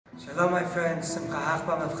Shalom, my friends. Simcha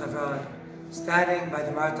Hochbaum of Hebron, standing by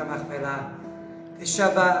the Maarat HaMachpela. This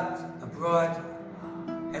Shabbat, abroad,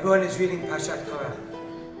 everyone is reading Parshat Korach.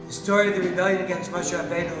 The story of the rebellion against Moshe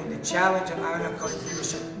Rabeinu, the challenge of Aaron HaKohain's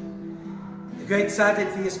leadership. The great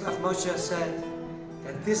Tzadik the Yismach Moshe said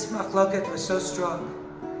that this Machloket was so strong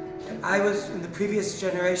that I was in the previous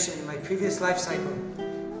generation, in my previous life cycle.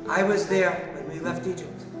 I was there when we left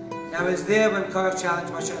Egypt. And I was there when Korach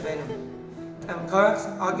challenged Moshe Rabeinu. And when Korach's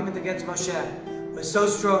argument against Moshe was so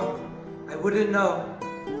strong, I wouldn't know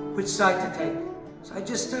which side to take. So I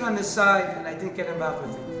just stood on this side and I didn't get involved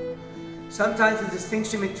with it. Sometimes the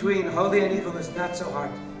distinction between holy and evil is not so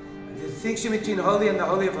hard. The distinction between holy and the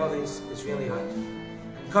Holy of Holies is really hard.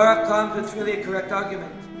 And Korach comes with really a correct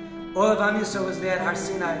argument. All of Am Yisrael was there at Har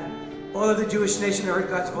Sinai. All of the Jewish nation heard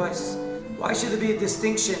God's voice. Why should there be a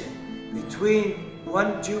distinction between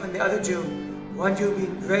one Jew and the other Jew? One Jew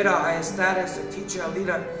being greater, higher status, a teacher, a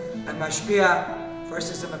leader, a mashpia,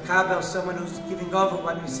 versus a makabel, someone who's giving over,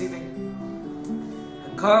 one receiving.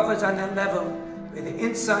 And Korach was on that level where the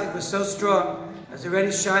inside was so strong, it was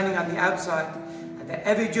already shining on the outside, and that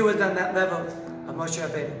every Jew was on that level of Moshe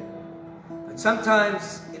Rabeinu. But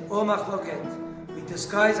sometimes, in all Machloket, we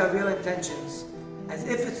disguise our real intentions as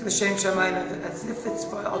if it's l'shem shamayim, as if it's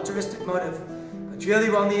for an altruistic motive, but really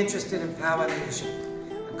we're only interested in power and leadership.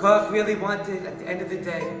 Korach really wanted, at the end of the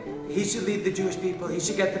day, that he should lead the Jewish people, he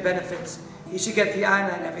should get the benefits, he should get the honor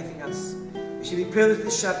and everything else. We should be privileged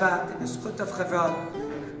this Shabbat in the Zchut of Hebron.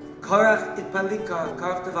 Korach itpalika,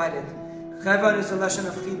 Korach divided. Hebron is a lashon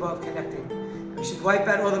of chiba, of connecting. We should wipe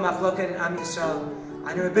out all the Machloket in Am Yisrael,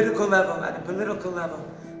 on a rabbinical level, on a political level,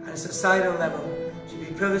 on a societal level. We should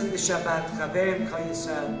be privileged this Shabbat, Chaverim Kol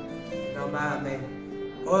Yisrael, no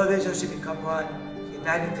Amen. All of Israel should become one,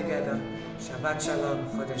 united together. Shabbat Shalom,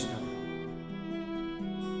 Chodesh Tov.